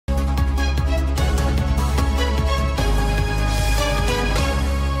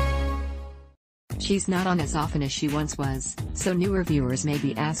She's not on as often as she once was, so newer viewers may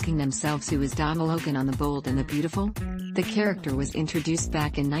be asking themselves, who is Donna Logan on The Bold and the Beautiful? The character was introduced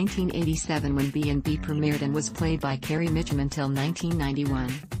back in 1987 when B&B premiered and was played by Carrie Mitchum until 1991.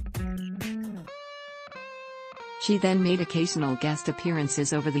 She then made occasional guest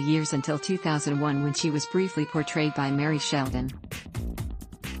appearances over the years until 2001 when she was briefly portrayed by Mary Sheldon.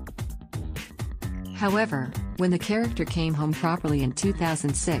 However, when the character came home properly in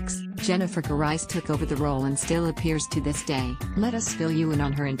 2006, Jennifer Garise took over the role and still appears to this day. Let us fill you in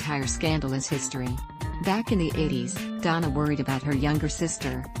on her entire scandalous history. Back in the 80s, Donna worried about her younger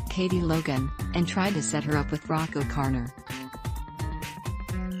sister, Katie Logan, and tried to set her up with Rocco Karner.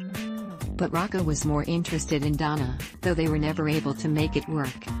 But Rocco was more interested in Donna, though they were never able to make it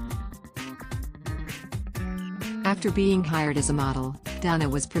work. After being hired as a model, Donna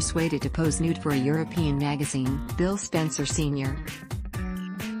was persuaded to pose nude for a European magazine. Bill Spencer Sr.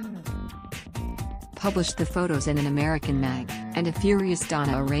 published the photos in an American mag, and a furious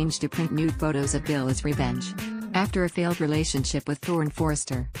Donna arranged to print nude photos of Bill as revenge. After a failed relationship with Thorne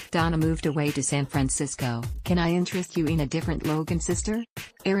Forrester, Donna moved away to San Francisco. Can I interest you in a different Logan sister?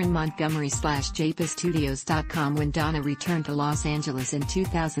 Erin Montgomery /JPSstudios.com. When Donna returned to Los Angeles in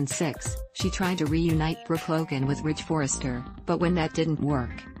 2006, she tried to reunite Brooke Logan with Ridge Forrester, but when that didn't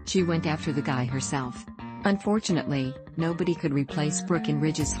work, she went after the guy herself. Unfortunately, nobody could replace Brooke in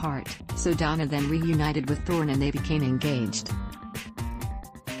Ridge's heart, so Donna then reunited with Thorne and they became engaged.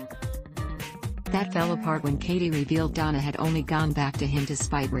 That fell apart when Katie revealed Donna had only gone back to him to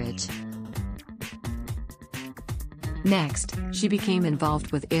spite Ridge. Next, she became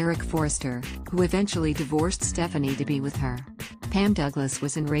involved with Eric Forrester, who eventually divorced Stephanie to be with her. Pam Douglas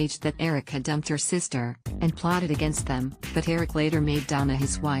was enraged that Eric had dumped her sister, and plotted against them, but Eric later made Donna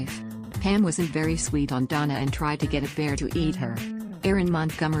his wife. Pam wasn't very sweet on Donna and tried to get a bear to eat her. Erin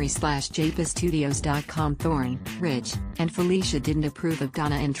Montgomery /JPSstudios.com. Thorne, Ridge, and Felicia didn't approve of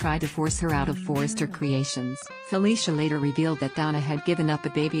Donna and tried to force her out of Forrester Creations. Felicia later revealed that Donna had given up a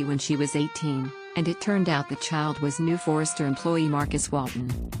baby when she was 18, and it turned out the child was new Forrester employee Marcus Walton.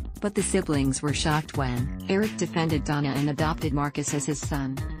 But the siblings were shocked when Eric defended Donna and adopted Marcus as his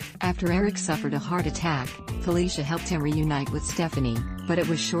son. After Eric suffered a heart attack, Felicia helped him reunite with Stephanie, but it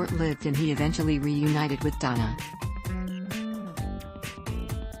was short-lived and he eventually reunited with Donna.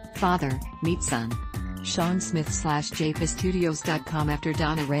 Father, meet son. Sean Smith /JPSstudios.com. After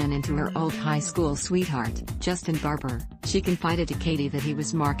Donna ran into her old high school sweetheart, Justin Barber, she confided to Katie that he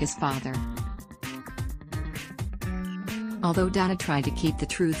was Marcus' father. Although Donna tried to keep the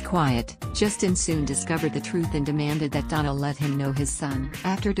truth quiet, Justin soon discovered the truth and demanded that Donna let him know his son.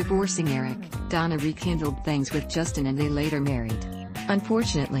 After divorcing Eric, Donna rekindled things with Justin and they later married.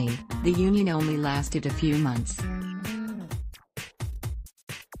 Unfortunately, the union only lasted a few months.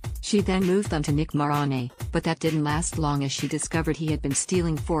 She then moved on to Nick Maroney, but that didn't last long as she discovered he had been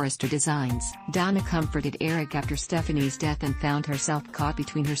stealing Forrester designs. Donna comforted Eric after Stephanie's death and found herself caught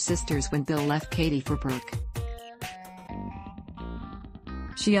between her sisters when Bill left Katie for Brooke.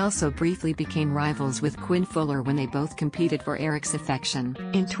 She also briefly became rivals with Quinn Fuller when they both competed for Eric's affection.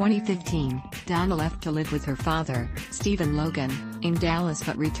 In 2015, Donna left to live with her father, Stephen Logan, in Dallas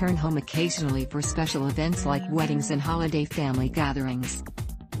but returned home occasionally for special events like weddings and holiday family gatherings.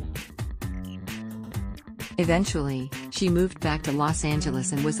 Eventually, she moved back to Los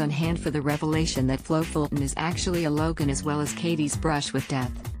Angeles and was on hand for the revelation that Flo Fulton is actually a Logan as well as Katie's brush with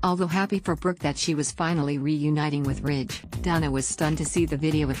death. Although happy for Brooke that she was finally reuniting with Ridge, Donna was stunned to see the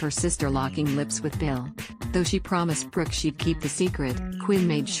video of her sister locking lips with Bill. Though she promised Brooke she'd keep the secret, Quinn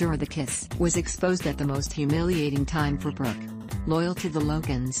made sure the kiss was exposed at the most humiliating time for Brooke. Loyal to the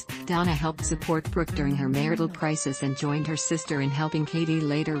Logans, Donna helped support Brooke during her marital crisis and joined her sister in helping Katie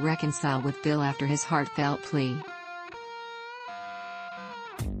later reconcile with Bill after his heartfelt plea.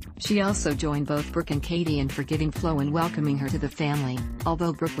 She also joined both Brooke and Katie in forgiving Flo and welcoming her to the family,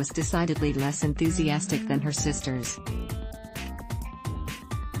 although Brooke was decidedly less enthusiastic than her sisters.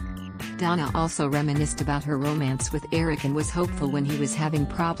 Donna also reminisced about her romance with Eric and was hopeful when he was having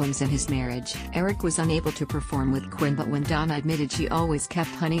problems in his marriage. Eric was unable to perform with Quinn, but when Donna admitted she always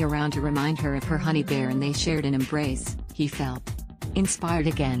kept Honey around to remind her of her honey bear and they shared an embrace, he felt inspired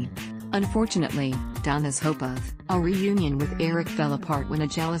again. Unfortunately, Donna's hope of a reunion with Eric fell apart when a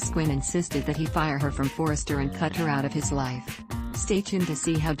jealous Quinn insisted that he fire her from Forrester and cut her out of his life. Stay tuned to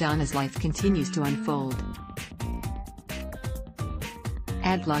see how Donna's life continues to unfold.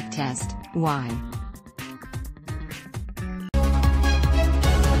 Adblock test: why